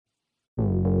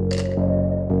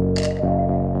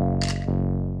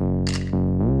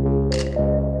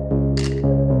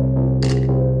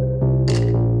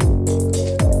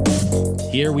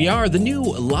Here we are, the new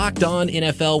Locked On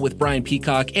NFL with Brian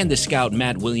Peacock and the scout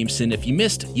Matt Williamson. If you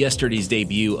missed yesterday's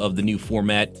debut of the new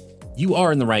format, you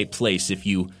are in the right place. If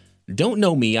you don't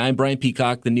know me, I'm Brian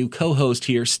Peacock, the new co-host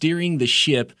here, steering the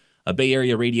ship, a Bay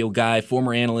Area radio guy,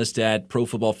 former analyst at Pro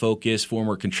Football Focus,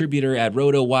 former contributor at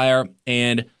RotoWire,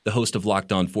 and the host of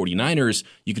Locked On 49ers.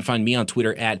 You can find me on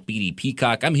Twitter at BD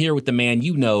Peacock. I'm here with the man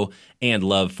you know and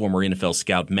love, former NFL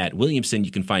scout Matt Williamson.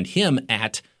 You can find him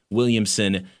at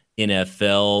Williamson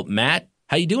NFL. Matt,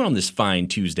 how you doing on this fine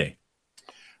Tuesday?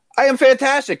 I am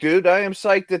fantastic, dude. I am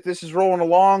psyched that this is rolling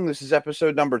along. This is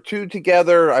episode number 2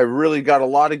 together. I really got a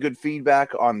lot of good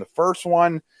feedback on the first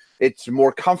one. It's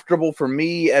more comfortable for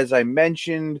me, as I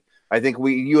mentioned. I think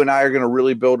you and I are going to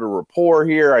really build a rapport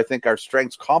here. I think our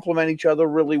strengths complement each other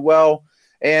really well.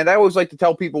 And I always like to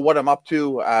tell people what I'm up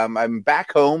to. I'm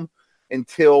back home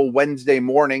until Wednesday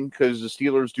morning because the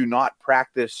Steelers do not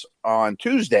practice on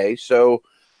Tuesday. So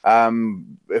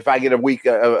if I get a week,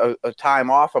 a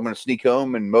time off, I'm going to sneak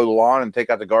home and mow the lawn and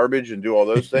take out the garbage and do all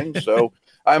those things. So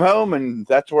I'm home, and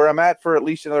that's where I'm at for at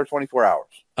least another 24 hours.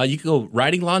 You can go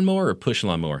riding lawnmower or push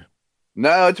lawnmower?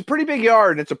 No, it's a pretty big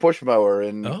yard, and it's a push mower.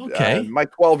 And my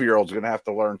 12-year-old's going to have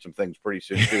to learn some things pretty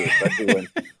soon, too,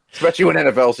 especially when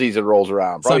NFL season rolls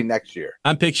around, probably next year.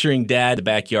 I'm picturing Dad in the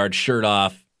backyard, shirt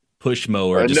off, push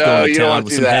mower, just going to town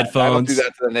with some headphones. I don't do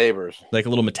that to the neighbors. Like a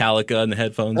little Metallica in the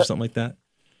headphones or something like that?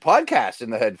 Podcast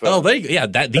in the headphones. Oh, there you go. Yeah,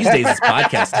 these days it's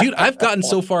podcast. Dude, I've gotten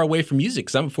so far away from music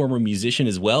because I'm a former musician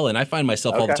as well, and I find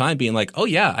myself all the time being like, oh,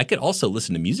 yeah, I could also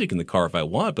listen to music in the car if I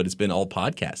want, but it's been all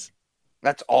podcasts.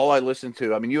 That's all I listen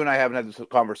to. I mean, you and I haven't had this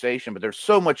conversation, but there's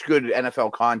so much good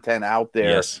NFL content out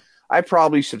there. Yes. I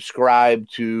probably subscribe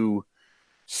to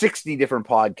 60 different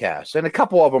podcasts, and a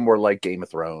couple of them were like Game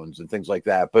of Thrones and things like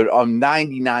that, but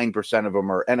 99% of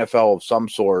them are NFL of some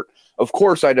sort. Of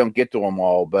course, I don't get to them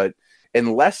all, but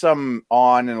unless I'm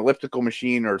on an elliptical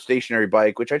machine or a stationary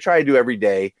bike, which I try to do every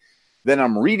day, then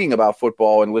I'm reading about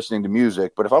football and listening to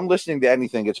music. But if I'm listening to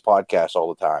anything, it's podcasts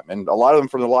all the time, and a lot of them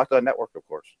from the Locked On Network, of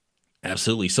course.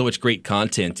 Absolutely. So much great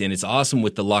content. And it's awesome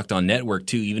with the Locked On Network,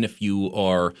 too. Even if you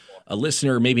are a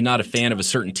listener, maybe not a fan of a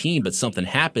certain team, but something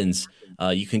happens,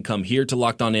 you can come here to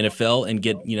Locked On NFL and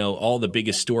get, all the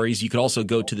biggest stories. You could also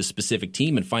go to the specific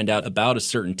team and find out about a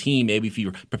certain team. Maybe if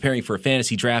you're preparing for a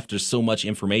fantasy draft, there's so much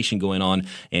information going on,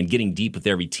 and getting deep with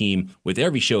every team, with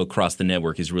every show across the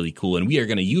network is really cool. And we are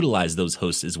going to utilize those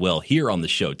hosts as well here on the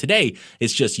show. Today,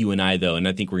 it's just you and I, though, and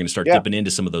I think we're going to start dipping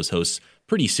into some of those hosts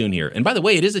pretty soon here. And by the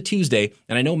way, it is a Tuesday,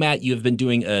 and I know, Matt, you have been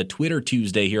doing a Twitter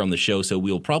Tuesday here on the show, so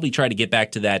we'll probably try to get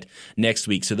back to that next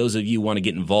week. So those of you who want to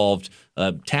get involved,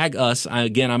 tag us.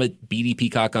 Again, I'm at BD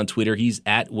Peacock on Twitter. He's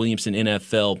at Williamson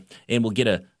NFL, and we'll get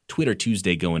a Twitter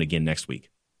Tuesday going again next week.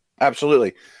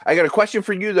 Absolutely. I got a question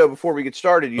for you, though, before we get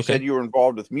started. You said you were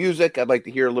involved with music. I'd like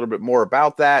to hear a little bit more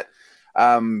about that.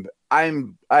 I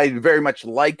very much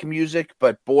like music,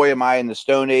 but boy, am I in the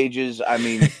Stone Ages. I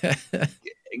mean,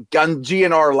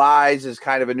 GNR Lies is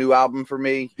kind of a new album for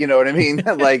me. You know what I mean?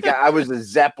 Like, I was a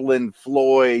Zeppelin,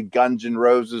 Floyd, Guns N'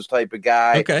 Roses type of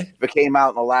guy. Okay. If it came out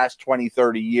in the last 20,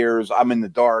 30 years, I'm in the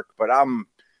dark, but I'm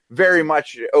very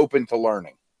much open to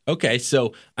learning. Okay,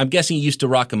 so I'm guessing you used to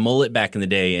rock a mullet back in the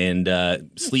day and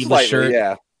sleeveless shirt.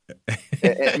 Yeah.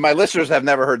 And my listeners have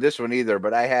never heard this one either,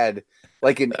 but I had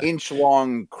like an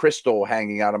inch-long crystal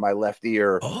hanging out of my left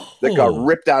ear that got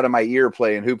ripped out of my ear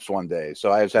playing hoops one day.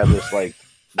 So I just have this like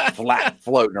flat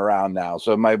floating around now.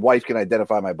 So my wife can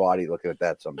identify my body looking at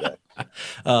that someday.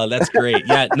 That's great.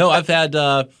 Yeah, no, I've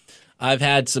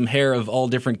had some hair of all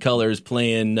different colors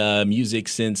playing music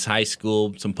since high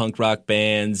school, some punk rock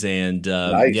bands, and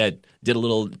did a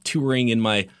little touring in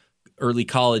my early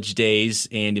college days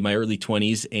and in my early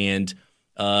 20s. And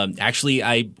actually,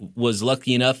 I was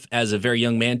lucky enough as a very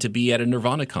young man to be at a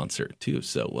Nirvana concert, too.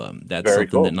 So that's very something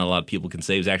cool that not a lot of people can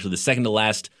say. It was actually the second to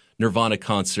last Nirvana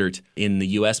concert in the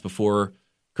U.S. before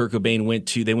Kurt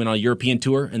Cobain they went on a European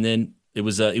tour. And then it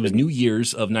was New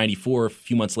Year's of '94, a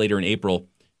few months later in April,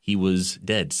 he was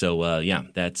dead. So,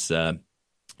 that's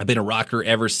I've been a rocker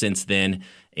ever since then,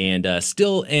 and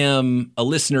still am a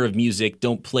listener of music.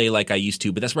 Don't play like I used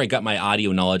to, but that's where I got my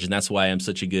audio knowledge, and that's why I'm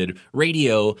such a good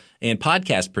radio and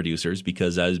podcast producers,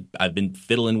 because I've been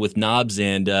fiddling with knobs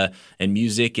and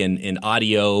music and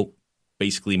audio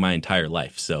basically my entire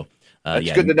life. So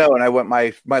that's good to know, and I want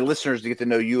my listeners to get to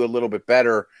know you a little bit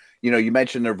better. You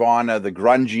mentioned Nirvana. The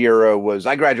grunge era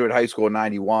I graduated high school in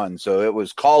 '91, so it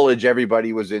was college.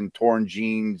 Everybody was in torn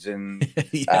jeans and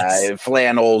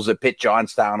flannels at Pitt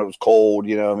Johnstown. It was cold,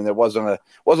 there wasn't a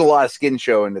lot of skin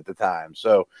showing at the time.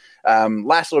 So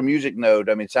last little music note,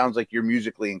 it sounds like you're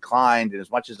musically inclined, and as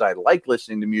much as I like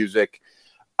listening to music,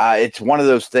 it's one of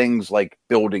those things like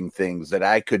building things that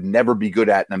I could never be good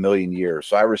at in a million years.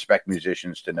 So I respect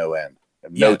musicians to no end. I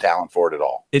have no talent for it at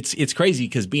all. It's crazy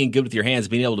because being good with your hands,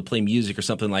 being able to play music or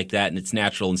something like that, and it's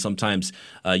natural. And sometimes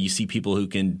you see people who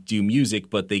can do music,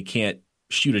 but they can't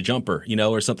shoot a jumper,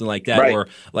 or something like that. Right. Or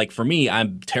like for me,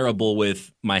 I'm terrible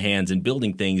with my hands and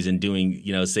building things and doing,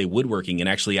 say woodworking. And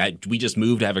actually, we just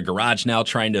moved. I have a garage now,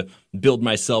 trying to build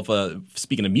myself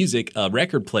speaking of music, a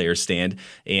record player stand,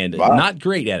 and not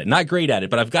great at it.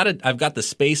 But I've got the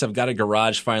space. I've got a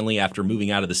garage finally after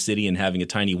moving out of the city and having a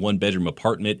tiny 1-bedroom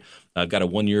apartment. I've got a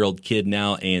 1-year-old kid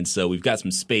now, and so we've got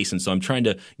some space. And so I'm trying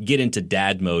to get into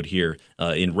dad mode here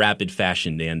in rapid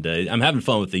fashion, and I'm having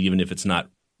fun with it, even if it's not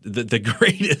the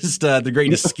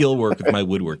greatest skill work with my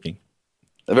woodworking.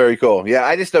 Very cool. Yeah,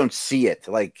 I just don't see it.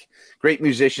 Like great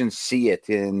musicians see it,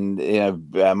 and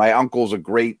my uncle's a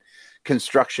great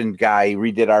construction guy. He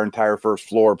redid our entire first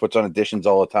floor, puts on additions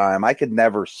all the time. I could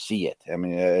never see it. I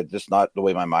mean, it's just not the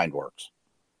way my mind works.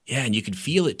 Yeah, and you can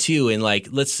feel it too. And like,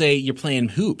 let's say you're playing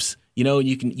hoops.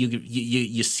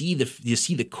 You see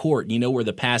the court, where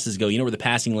the passes go, where the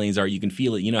passing lanes are, you can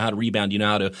feel it, how to rebound,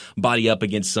 how to body up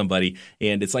against somebody.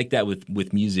 And it's like that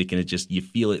with music, and it just, you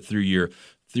feel it through your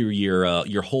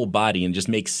whole body, and it just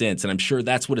makes sense. And I'm sure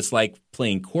that's what it's like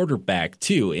playing quarterback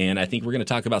too. And I think we're going to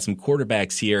talk about some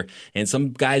quarterbacks here, and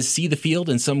some guys see the field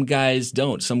and some guys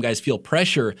don't. Some guys feel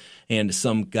pressure and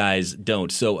some guys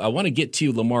don't. So I want to get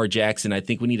to Lamar Jackson. I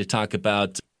think we need to talk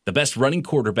about the best running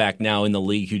quarterback now in the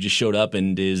league, who just showed up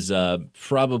and is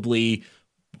probably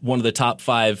one of the top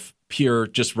 5 pure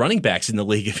just running backs in the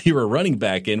league if he were a running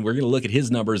back. And we're going to look at his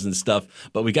numbers and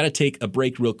stuff. But we got to take a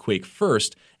break real quick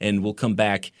first, and we'll come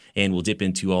back and we'll dip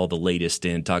into all the latest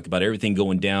and talk about everything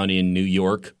going down in New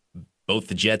York, both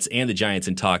the Jets and the Giants,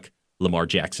 and talk Lamar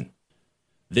Jackson.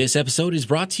 This episode is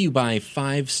brought to you by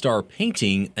 5 Star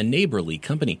Painting, a neighborly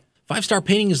company. 5 Star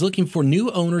Painting is looking for new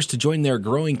owners to join their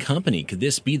growing company. Could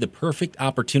this be the perfect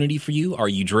opportunity for you? Are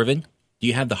you driven? Do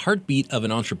you have the heartbeat of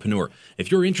an entrepreneur?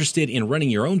 If you're interested in running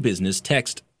your own business,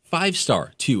 text 5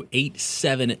 Star to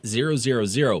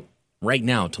 87000 right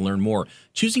now to learn more.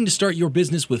 Choosing to start your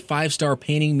business with 5 Star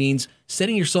Painting means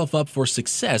setting yourself up for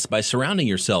success by surrounding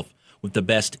yourself with the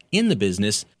best in the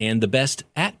business and the best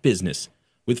at business.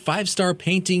 With 5 Star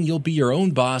Painting, you'll be your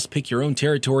own boss, pick your own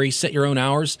territory, set your own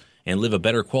hours, and live a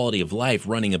better quality of life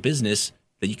running a business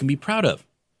that you can be proud of.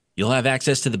 You'll have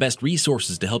access to the best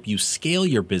resources to help you scale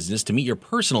your business to meet your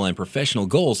personal and professional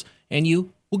goals, and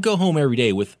you will go home every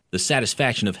day with the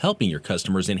satisfaction of helping your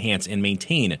customers enhance and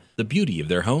maintain the beauty of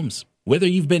their homes. Whether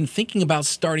you've been thinking about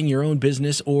starting your own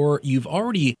business or you've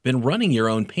already been running your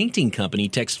own painting company,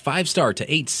 text 5 Star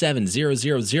to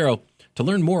 87000 to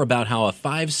learn more about how a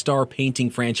 5 Star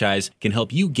Painting franchise can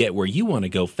help you get where you want to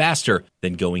go faster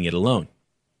than going it alone.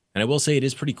 And I will say it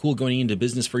is pretty cool going into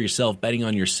business for yourself, betting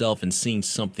on yourself, and seeing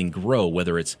something grow,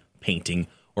 whether it's painting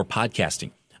or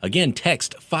podcasting. Again,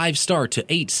 text 5 Star to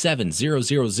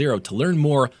 87000 to learn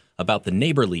more about the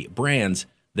neighborly brands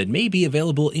that may be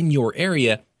available in your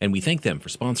area, and we thank them for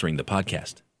sponsoring the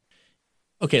podcast.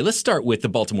 Okay, let's start with the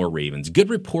Baltimore Ravens. Good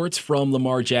reports from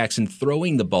Lamar Jackson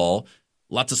throwing the ball.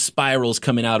 Lots of spirals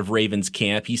coming out of Ravens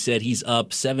camp. He said he's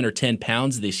up 7 or 10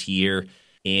 pounds this year.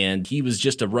 And he was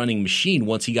just a running machine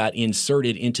once he got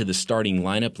inserted into the starting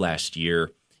lineup last year.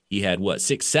 He had,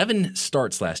 7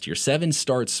 starts last year, 7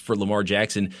 starts for Lamar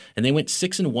Jackson, and they went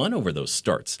 6-1 over those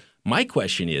starts. My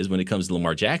question is, when it comes to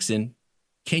Lamar Jackson,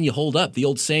 can you hold up? The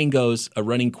old saying goes, a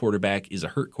running quarterback is a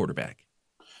hurt quarterback.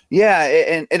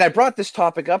 Yeah, and I brought this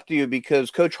topic up to you because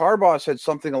Coach Harbaugh said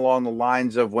something along the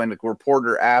lines of when a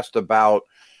reporter asked about,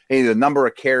 hey, the number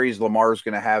of carries Lamar's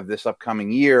going to have this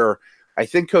upcoming year, I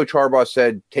think Coach Harbaugh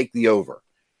said, take the over.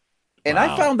 And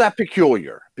wow. I found that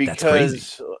peculiar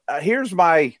because I'm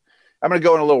going to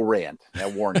go on a little rant. I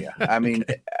warn you. I mean,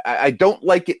 okay. I don't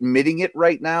like admitting it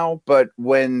right now, but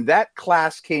when that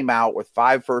class came out with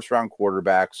 5 first-round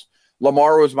quarterbacks,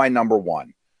 Lamar was my number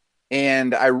 1.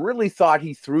 And I really thought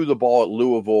he threw the ball at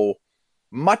Louisville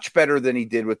much better than he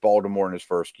did with Baltimore in his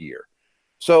first year.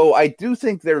 So I do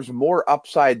think there's more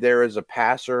upside there as a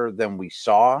passer than we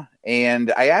saw.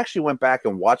 And I actually went back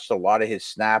and watched a lot of his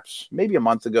snaps maybe a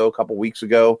month ago, a couple weeks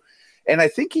ago. And I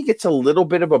think he gets a little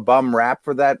bit of a bum rap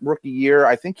for that rookie year.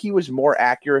 I think he was more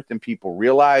accurate than people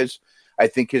realize. I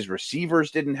think his receivers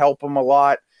didn't help him a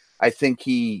lot. I think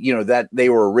that they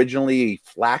were originally a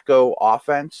Flacco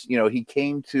offense. He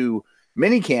came to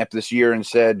minicamp this year and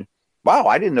said, wow,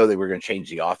 I didn't know they were going to change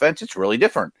the offense. It's really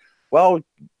different. Well,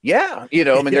 yeah, they're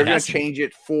going to change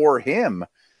it for him.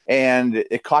 And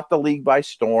it caught the league by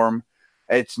storm.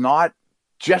 It's not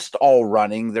just all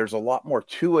running. There's a lot more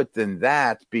to it than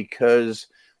that because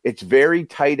It's very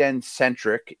tight end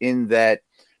centric in that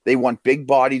they want big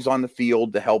bodies on the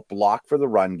field to help block for the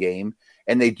run game,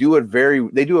 and they do a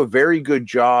very good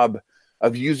job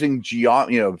of using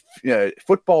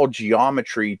football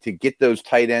geometry to get those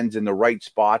tight ends in the right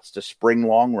spots to spring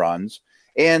long runs.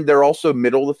 And they're also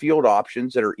middle of the field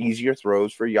options that are easier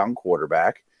throws for a young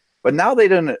quarterback. But now they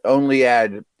didn't only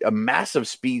add a massive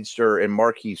speedster in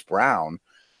Marquise Brown,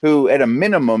 who at a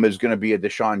minimum is going to be a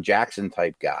Deshaun Jackson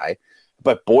type guy.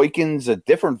 But Boykin's a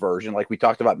different version, like we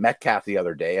talked about Metcalf the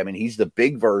other day. I mean, he's the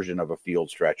big version of a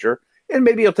field stretcher, and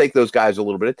maybe he'll take those guys a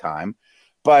little bit of time.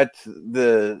 But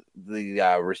the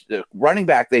running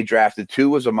back they drafted, too,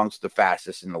 was amongst the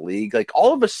fastest in the league. Like,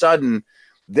 all of a sudden,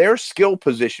 their skill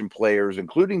position players,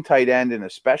 including tight end and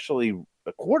especially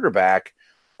the quarterback,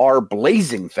 are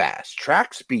blazing fast,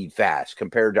 track speed fast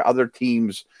compared to other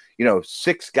teams,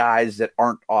 6 guys that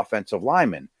aren't offensive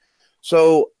linemen.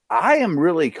 So I am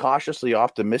really cautiously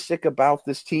optimistic about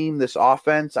this team, this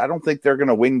offense. I don't think they're going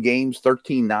to win games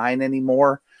 13-9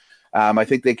 anymore. I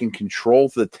think they can control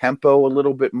the tempo a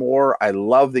little bit more. I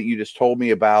love that you just told me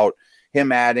about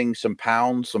him adding some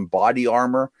pounds, some body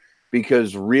armor,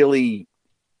 because really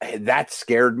that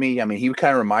scared me. I mean, he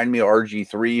kind of reminded me of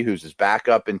RG3, who's his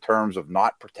backup in terms of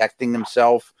not protecting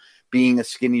himself, being a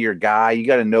skinnier guy. You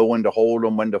got to know when to hold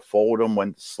him, when to fold him,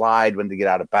 when to slide, when to get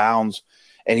out of bounds.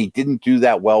 And he didn't do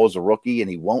that well as a rookie, and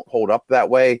he won't hold up that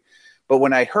way. But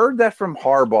when I heard that from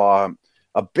Harbaugh,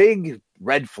 a big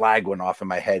red flag went off in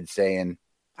my head saying,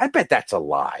 I bet that's a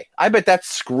lie. I bet that's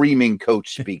screaming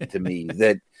coach speak to me.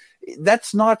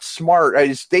 That's not smart.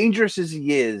 As dangerous as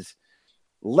he is,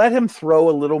 let him throw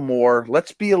a little more.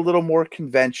 Let's be a little more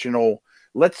conventional.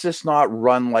 Let's just not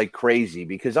run like crazy,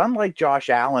 because unlike Josh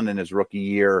Allen in his rookie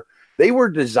year, they were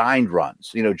designed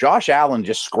runs. Josh Allen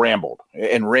just scrambled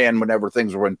and ran whenever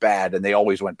things went bad, and they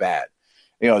always went bad.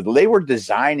 They were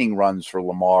designing runs for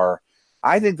Lamar.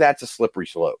 I think that's a slippery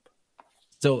slope.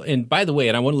 So, and by the way,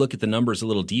 and I want to look at the numbers a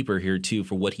little deeper here too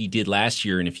for what he did last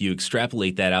year, and if you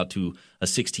extrapolate that out to a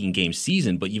 16-game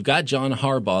season, but you've got John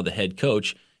Harbaugh, the head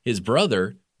coach, his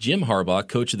brother, Jim Harbaugh,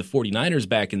 coach of the 49ers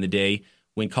back in the day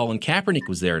when Colin Kaepernick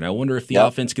was there. And I wonder if the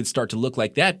offense could start to look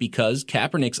like that, because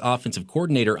Kaepernick's offensive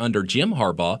coordinator under Jim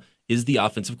Harbaugh is the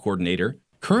offensive coordinator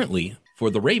currently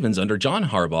for the Ravens under John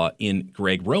Harbaugh in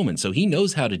Greg Roman. So he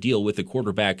knows how to deal with a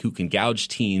quarterback who can gouge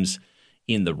teams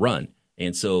in the run.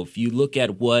 And so if you look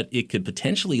at what it could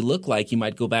potentially look like, you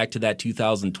might go back to that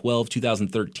 2012,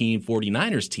 2013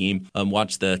 49ers team,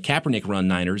 watch the Kaepernick run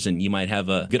Niners, and you might have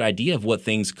a good idea of what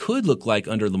things could look like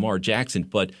under Lamar Jackson.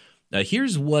 But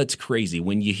here's what's crazy.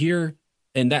 When you hear,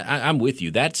 and that I'm with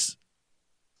you,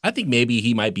 I think maybe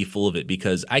he might be full of it,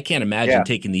 because I can't imagine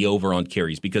taking the over on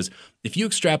carries. Because if you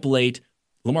extrapolate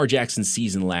Lamar Jackson's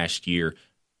season last year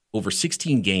over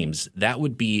 16 games, that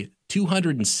would be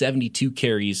 272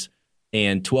 carries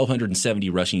and 1,270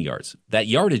 rushing yards. That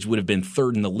yardage would have been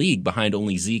third in the league behind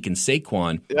only Zeke and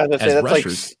Saquon as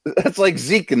rushers. That's like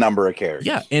Zeke, the number of carries.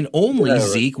 Yeah, and only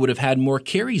Zeke would have had more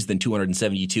carries than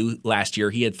 272 last year.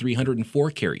 He had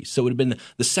 304 carries. So it would have been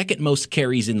the second most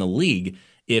carries in the league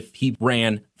if he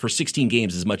ran for 16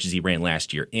 games as much as he ran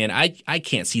last year. And I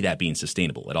can't see that being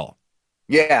sustainable at all.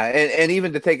 Yeah, and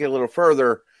even to take it a little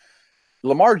further,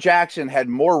 Lamar Jackson had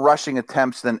more rushing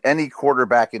attempts than any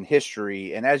quarterback in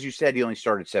history. And as you said, he only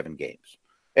started 7 games.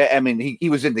 I mean, he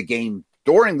was in the game.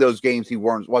 During those games, he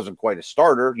wasn't quite a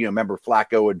starter. Remember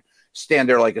Flacco would stand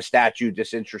there like a statue,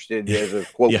 disinterested as a,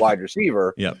 quote, wide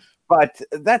receiver. Yeah. But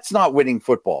that's not winning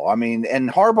football. I mean, and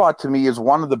Harbaugh, to me, is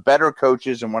one of the better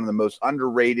coaches and one of the most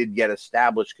underrated yet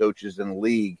established coaches in the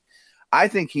league. I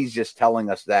think he's just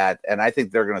telling us that, and I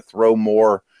think they're going to throw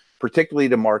more, particularly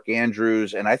to Mark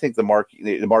Andrews, and I think the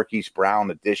Marquise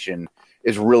Brown addition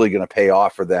is really going to pay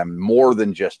off for them more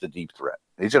than just a deep threat.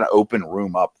 He's going to open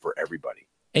room up for everybody.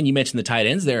 And you mentioned the tight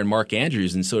ends there and Mark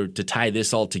Andrews, and so to tie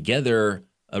this all together,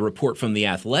 a report from The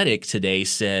Athletic today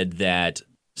said that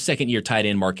second-year tight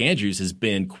end Mark Andrews has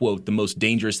been, quote, the most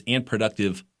dangerous and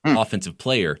productive offensive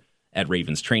player at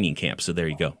Ravens training camp. So there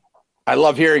you go. I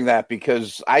love hearing that,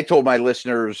 because I told my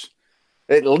listeners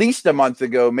at least a month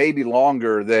ago, maybe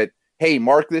longer, that, hey,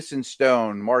 mark this in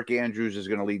stone, Mark Andrews is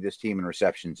going to lead this team in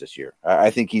receptions this year.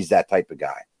 I think he's that type of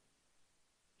guy.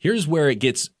 Here's where it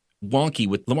gets wonky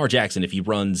with Lamar Jackson if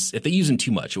they use him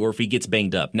too much or if he gets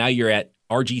banged up. Now you're at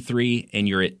RG3 and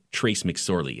you're at Trace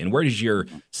McSorley. And where does your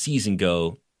season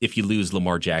go if you lose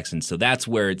Lamar Jackson? So that's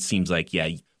where it seems like,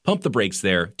 pump the brakes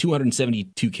there.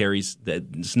 272 carries.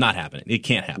 That's not happening. It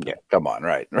can't happen. Yeah, come on.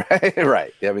 Right.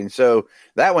 Right. I mean, so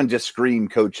that one just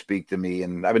screamed coach speak to me.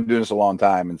 And I've been doing this a long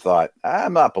time and thought,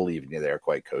 I'm not believing you there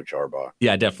quite, Coach Harbaugh.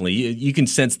 Yeah, definitely. You can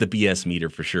sense the BS meter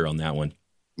for sure on that one.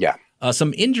 Yeah.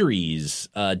 Some injuries.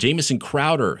 Jameson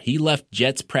Crowder, he left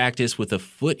Jets practice with a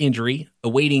foot injury,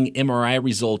 awaiting MRI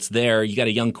results there. You got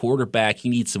a young quarterback. He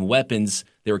needs some weapons.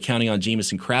 They were counting on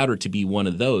Jameson Crowder to be one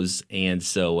of those. And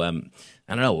so, I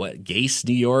don't know, Gase,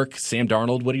 New York, Sam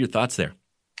Darnold, what are your thoughts there?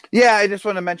 Yeah, I just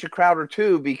want to mention Crowder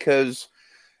too, because,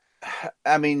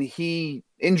 I mean,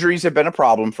 injuries have been a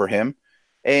problem for him.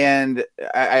 And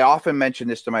I often mention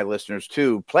this to my listeners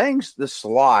too. Playing the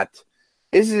slot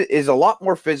is a lot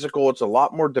more physical. It's a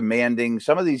lot more demanding.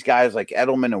 Some of these guys like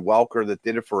Edelman and Welker that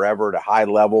did it forever at a high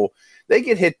level, they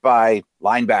get hit by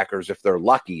linebackers if they're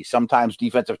lucky. Sometimes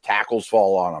defensive tackles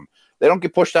fall on them. They don't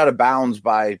get pushed out of bounds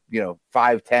by, 5'10",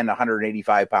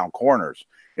 185-pound corners.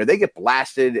 They get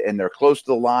blasted and they're close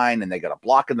to the line and they got a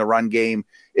block in the run game.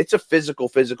 It's a physical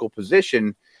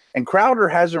position. And Crowder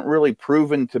hasn't really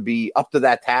proven to be up to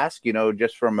that task,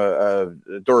 just from a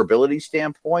durability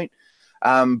standpoint.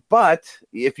 But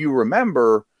if you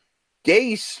remember,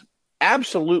 Gase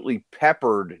absolutely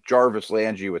peppered Jarvis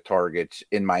Landry with targets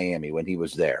in Miami when he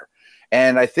was there.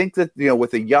 And I think that,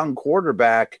 with a young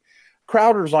quarterback,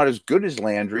 Crowder's not as good as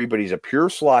Landry, but he's a pure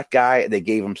slot guy. They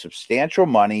gave him substantial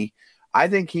money. I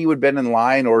think he would have been in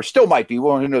line, or still might be,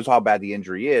 well, who knows how bad the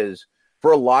injury is,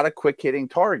 for a lot of quick hitting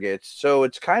targets. So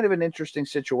it's kind of an interesting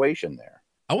situation there.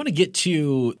 I want to get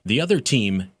to the other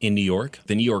team in New York,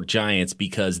 the New York Giants,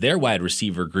 because their wide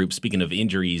receiver group, speaking of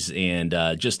injuries, and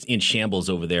just in shambles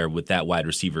over there with that wide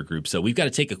receiver group. So we've got to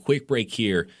take a quick break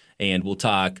here, and we'll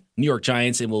talk New York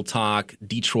Giants and we'll talk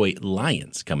Detroit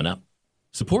Lions coming up.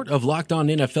 Support of Locked On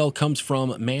NFL comes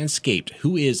from Manscaped,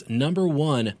 who is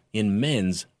 #1 in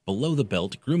men's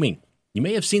below-the-belt grooming. You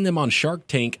may have seen them on Shark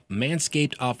Tank.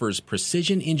 Manscaped offers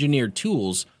precision-engineered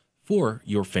tools for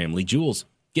your family jewels.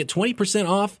 Get 20%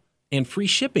 off and free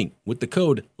shipping with the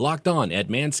code LOCKEDON at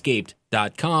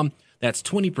manscaped.com. That's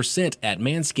 20% at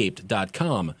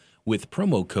manscaped.com with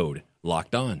promo code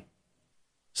LOCKEDON.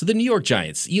 So the New York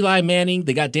Giants, Eli Manning,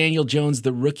 they got Daniel Jones,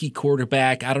 the rookie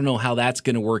quarterback. I don't know how that's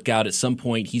going to work out. At some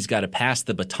point, he's got to pass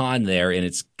the baton there, and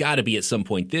it's got to be at some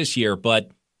point this year.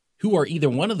 But who are either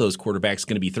one of those quarterbacks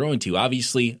going to be throwing to?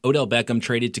 Obviously, Odell Beckham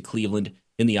traded to Cleveland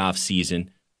in the offseason.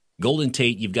 Golden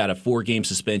Tate, you've got a 4-game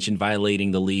suspension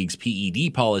violating the league's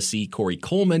PED policy. Corey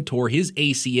Coleman tore his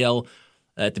ACL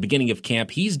at the beginning of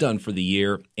camp. He's done for the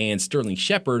year. And Sterling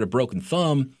Shepard, a broken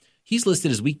thumb, he's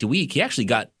listed as week to week. He actually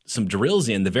got some drills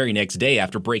in the very next day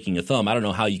after breaking a thumb. I don't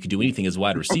know how you could do anything as a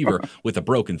wide receiver with a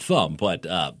broken thumb, but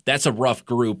that's a rough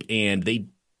group. And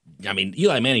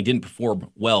Eli Manning didn't perform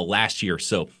well last year,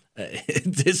 so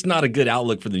it's not a good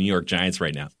outlook for the New York Giants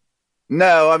right now.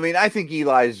 No, I think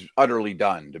Eli's utterly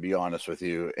done, to be honest with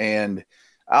you. And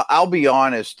I'll be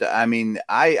honest.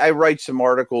 I write some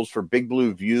articles for Big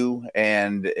Blue View,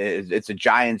 and it's a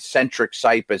Giants-centric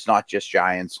site, but it's not just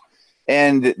Giants.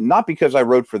 And not because I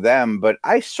wrote for them, but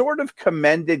I sort of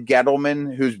commended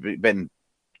Gettleman, who's been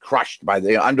crushed by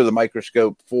under the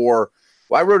microscope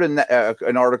I wrote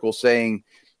an article saying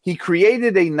he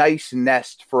created a nice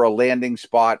nest for a landing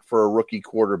spot for a rookie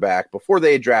quarterback before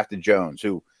they had drafted Jones,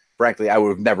 who, frankly, I would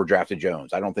have never drafted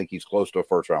Jones. I don't think he's close to a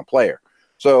first-round player.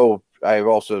 So I've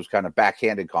also kind of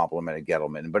backhanded complimented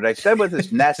Gettleman. But I said what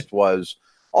this nest was,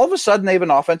 all of a sudden they have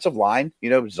an offensive line.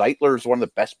 Zeitler is one of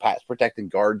the best pass-protecting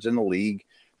guards in the league.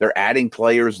 They're adding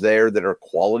players there that are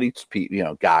quality,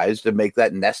 guys to make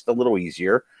that nest a little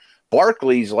easier.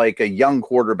 Barkley's like a young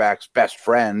quarterback's best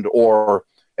friend or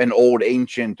an old,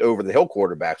 ancient, over-the-hill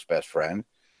quarterback's best friend.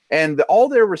 And all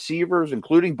their receivers,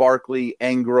 including Barkley,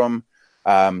 Ingram,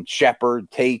 Shepard,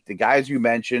 Tate, the guys you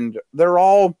mentioned, they're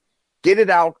all get it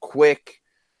out quick,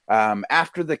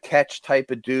 after the catch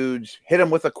type of dudes, hit them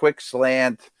with a quick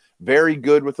slant, very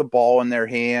good with the ball in their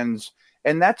hands.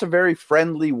 And that's a very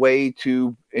friendly way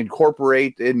to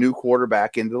incorporate a new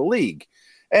quarterback into the league.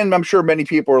 And I'm sure many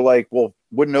people are like, well,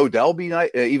 wouldn't Odell be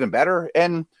even better?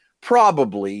 And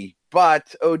probably,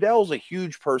 but Odell's a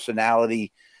huge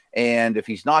personality. And if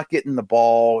he's not getting the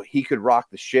ball, he could rock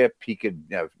the ship. He could,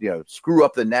 screw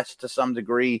up the nest to some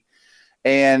degree.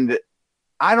 And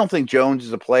I don't think Jones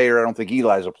is a player. I don't think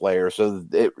Eli's a player. So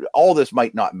all this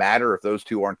might not matter if those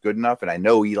two aren't good enough. And I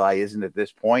know Eli isn't at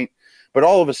this point. But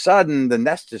all of a sudden, the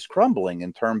nest is crumbling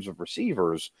in terms of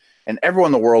receivers. And everyone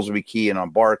in the world will be keying on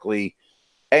Barkley.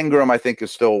 Ingram, I think,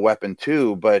 is still a weapon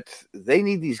too. But they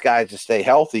need these guys to stay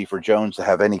healthy for Jones to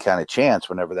have any kind of chance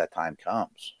whenever that time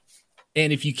comes.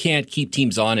 And if you can't keep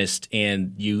teams honest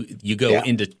and you go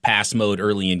into pass mode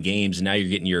early in games, and now you're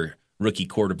getting your rookie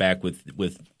quarterback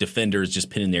with defenders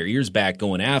just pinning their ears back,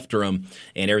 going after him,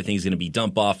 and everything's going to be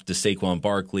dump off to Saquon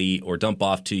Barkley or dump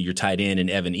off to your tight end and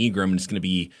Evan Ingram, and it's going to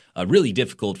be really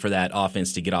difficult for that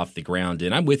offense to get off the ground.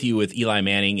 And I'm with you with Eli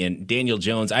Manning and Daniel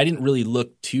Jones. I didn't really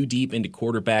look too deep into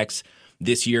quarterbacks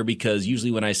this year because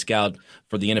usually when I scout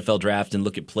for the NFL draft and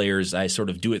look at players, I sort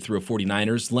of do it through a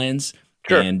 49ers lens.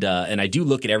 Sure. And I do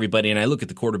look at everybody, and I look at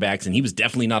the quarterbacks, and he was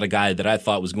definitely not a guy that I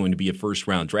thought was going to be a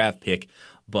first-round draft pick.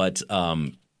 But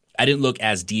I didn't look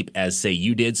as deep as, say,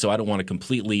 you did, so I don't want to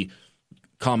completely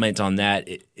comment on that.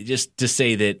 Just to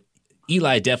say that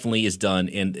Eli definitely is done,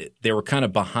 and they were kind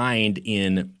of behind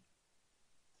in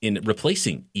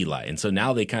replacing Eli. And so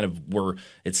now they kind of were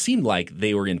 – it seemed like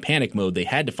they were in panic mode. They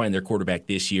had to find their quarterback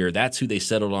this year. That's who they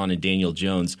settled on in Daniel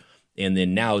Jones. And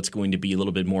then now it's going to be a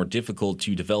little bit more difficult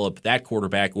to develop that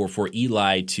quarterback or for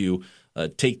Eli to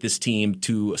take this team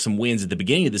to some wins at the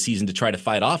beginning of the season to try to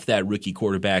fight off that rookie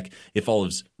quarterback if all of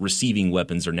his receiving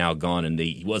weapons are now gone and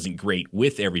he wasn't great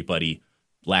with everybody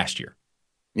last year.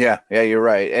 Yeah, you're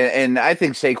right. And I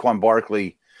think Saquon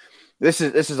Barkley, this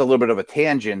is a little bit of a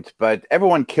tangent, but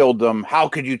everyone killed him. How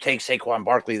could you take Saquon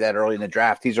Barkley that early in the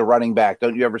draft? He's a running back.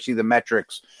 Don't you ever see the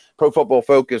metrics? Pro Football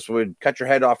Focus would cut your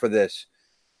head off of this.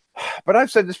 But I've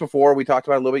said this before. We talked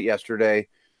about it a little bit yesterday.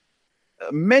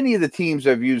 Many of the teams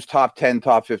that have used top 10,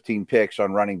 top 15 picks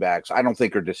on running backs, I don't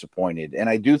think are disappointed. And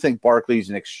I do think Barkley's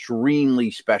an extremely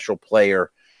special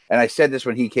player. And I said this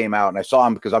when he came out, and I saw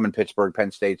him because I'm in Pittsburgh.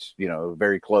 Penn State's,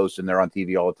 very close, and they're on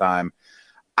TV all the time.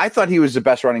 I thought he was the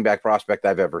best running back prospect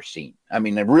I've ever seen. I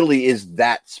mean, it really is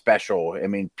that special. I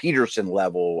mean, Peterson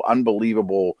level,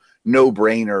 unbelievable,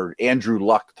 no-brainer, Andrew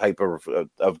Luck type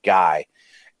of guy.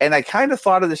 And I kind of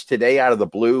thought of this today out of the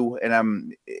blue,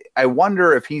 and I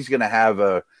wonder if he's going to have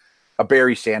a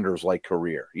Barry Sanders-like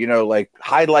career. Like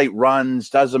highlight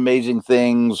runs, does amazing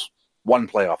things, one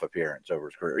playoff appearance over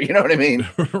his career. You know what I mean?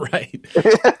 Right.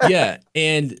 Yeah.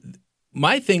 And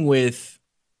my thing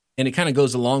and it kind of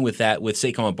goes along with that with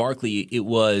Saquon Barkley, it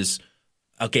was,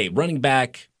 okay, running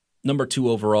back, number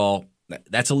 2 overall,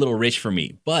 that's a little rich for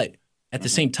me. But at the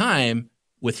same time,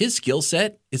 with his skill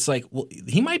set, it's like, well,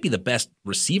 he might be the best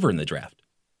receiver in the draft.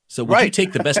 So would you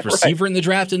take the best receiver in the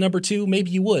draft at number 2? Maybe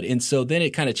you would. And so then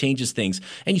it kind of changes things.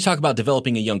 And you talk about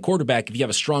developing a young quarterback. If you have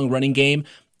a strong running game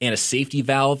and a safety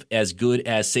valve as good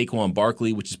as Saquon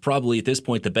Barkley, which is probably at this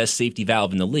point the best safety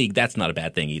valve in the league, that's not a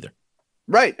bad thing either.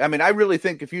 Right. I mean, I really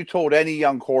think if you told any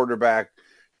young quarterback,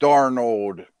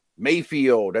 Darnold,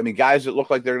 Mayfield, guys that look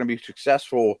like they're going to be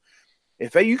successful,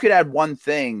 if you could add one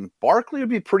thing, Barkley would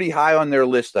be pretty high on their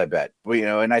list, I bet.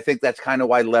 And I think that's kind of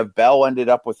why Lev Bell ended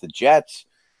up with the Jets.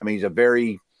 He's a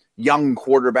very young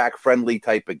quarterback-friendly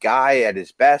type of guy at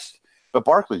his best, but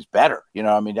Barkley's better.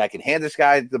 I can hand this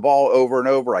guy the ball over and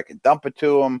over. I can dump it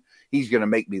to him. He's going to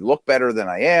make me look better than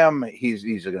I am. He's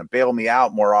going to bail me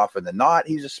out more often than not.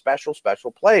 He's a special,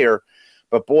 special player.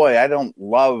 But, boy, I don't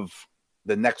love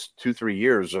the next 2-3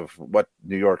 years of what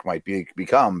New York might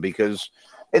become because –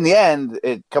 in the end,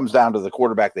 it comes down to the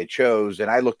quarterback they chose.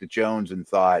 And I looked at Jones and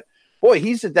thought, boy,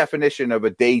 he's the definition of a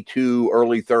day 2,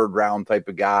 early 3rd round type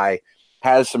of guy,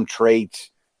 has some traits,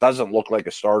 doesn't look like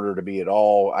a starter to me at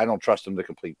all. I don't trust him to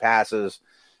complete passes.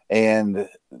 And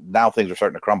now things are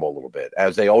starting to crumble a little bit,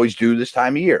 as they always do this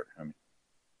time of year.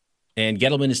 And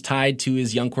Gettleman is tied to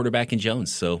his young quarterback in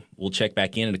Jones. So we'll check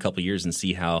back in a couple of years and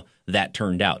see how that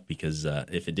turned out. Because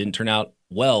if it didn't turn out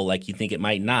well, like you think it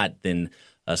might not, then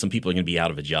some people are going to be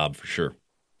out of a job for sure.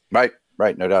 Right.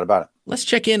 No doubt about it. Let's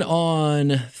check in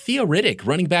on Theo Riddick,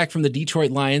 running back from the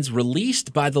Detroit Lions,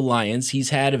 released by the Lions. He's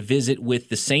had a visit with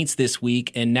the Saints this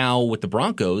week and now with the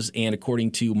Broncos. And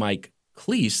according to Mike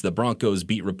Cleese, the Broncos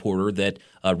beat reporter, that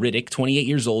Riddick, 28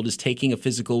 years old, is taking a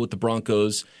physical with the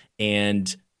Broncos.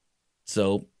 And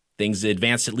so things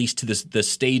advanced at least to the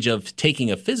stage of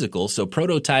taking a physical. So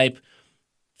prototype,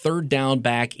 3rd down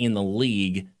back in the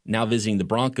league, now visiting the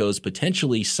Broncos,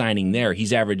 potentially signing there.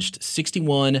 He's averaged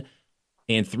 61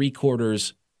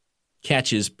 3/4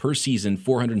 catches per season,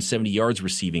 470 yards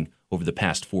receiving over the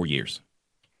past 4 years.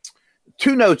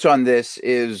 2 notes on this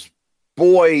is,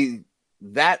 boy,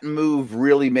 that move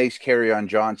really makes Kerryon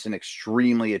Johnson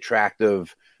extremely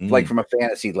attractive, like from a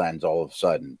fantasy lens all of a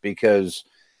sudden, because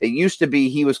it used to be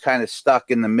he was kind of stuck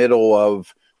in the middle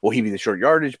of, will he be the short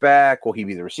yardage back? Will he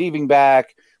be the receiving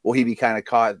back? Will he be kind of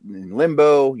caught in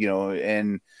limbo?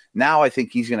 And now I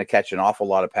think he's going to catch an awful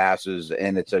lot of passes,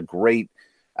 and it's a great,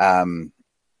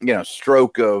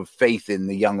 stroke of faith in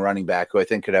the young running back who I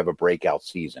think could have a breakout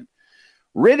season.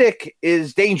 Riddick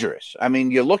is dangerous. I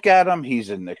mean, you look at him, he's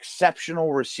an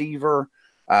exceptional receiver.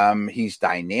 He's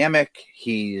dynamic.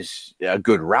 He's a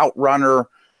good route runner.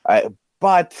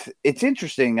 But it's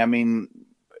interesting. I mean,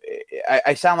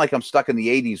 I sound like I'm stuck in the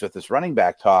 80s with this running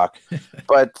back talk,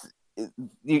 but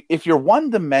if you're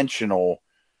one-dimensional,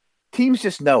 teams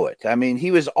just know it. I mean,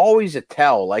 he was always a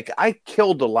tell. Like, I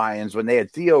killed the Lions when they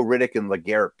had Theo Riddick and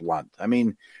LeGarrette Blount. I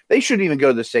mean, they shouldn't even go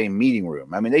to the same meeting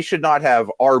room. I mean, they should not have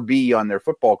RB on their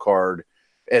football card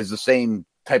as the same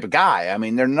type of guy. I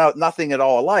mean, they're nothing at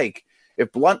all alike.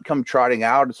 If Blount come trotting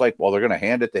out, it's like, well, they're going to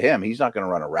hand it to him. He's not going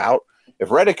to run a route. If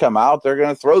Riddick come out, they're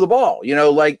going to throw the ball. You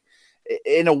know, like,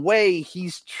 in a way,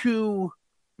 he's too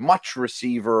much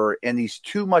receiver and he's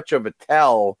too much of a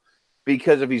tell,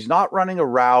 because if he's not running a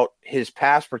route, his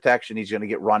pass protection, he's going to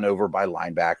get run over by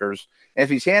linebackers. And if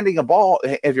he's handing a ball,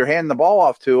 if you're handing the ball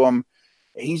off to him,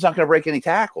 he's not going to break any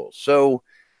tackles. So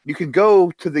you could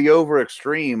go to the over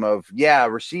extreme of, yeah,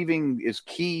 receiving is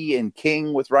key and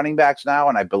king with running backs now,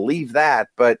 and I believe that,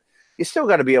 but you still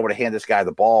got to be able to hand this guy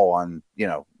the ball on,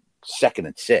 2nd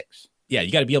and 6. Yeah,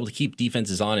 you got to be able to keep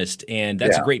defenses honest, and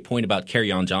that's a great point about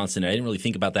Kerryon Johnson. I didn't really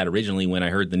think about that originally when I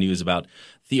heard the news about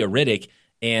Theo Riddick,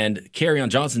 and Kerryon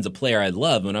Johnson's a player I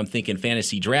love. When I'm thinking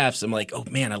fantasy drafts, I'm like, oh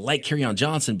man, I like Kerryon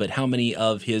Johnson, but how many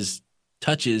of his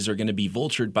touches are going to be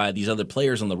vultured by these other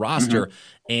players on the roster? Mm-hmm.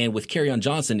 And with Kerryon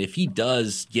Johnson, if he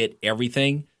does get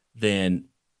everything, then,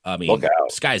 I mean,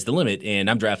 sky's the limit, and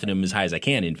I'm drafting him as high as I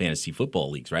can in fantasy football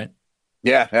leagues, right?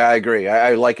 Yeah, I agree.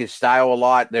 I like his style a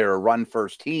lot. They're a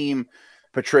run-first team.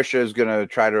 Patricia is going to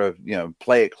try to,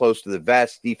 play it close to the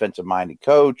vest, defensive-minded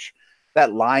coach.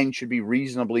 That line should be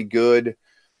reasonably good.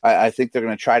 I think they're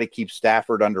going to try to keep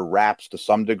Stafford under wraps to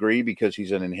some degree because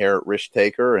he's an inherent risk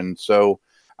taker. And so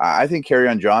I think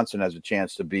Kerryon Johnson has a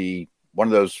chance to be one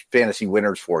of those fantasy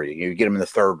winners for you. You get him in the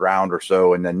 3rd round or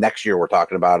so, and then next year we're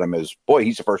talking about him as, boy,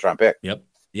 he's a first-round pick. Yep.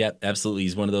 Yeah, absolutely.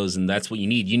 He's one of those, and that's what you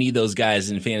need. You need those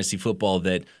guys in fantasy football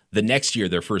that the next year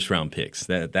they're first-round picks.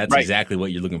 That's right. Exactly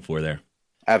what you're looking for there.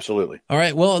 Absolutely. All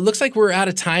right. Well, it looks like we're out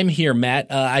of time here,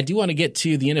 Matt. I do want to get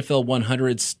to the NFL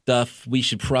 100 stuff. We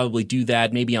should probably do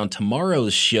that maybe on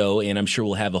tomorrow's show, and I'm sure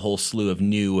we'll have a whole slew of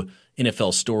new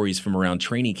NFL stories from around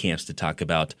training camps to talk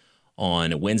about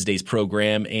on Wednesday's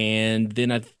program. And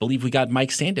then I believe we got Mike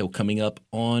Sando coming up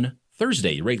on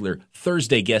Thursday, regular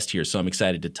Thursday guest here, so I'm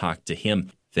excited to talk to him.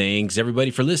 Thanks,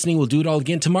 everybody, for listening. We'll do it all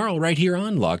again tomorrow right here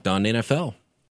on Locked On NFL.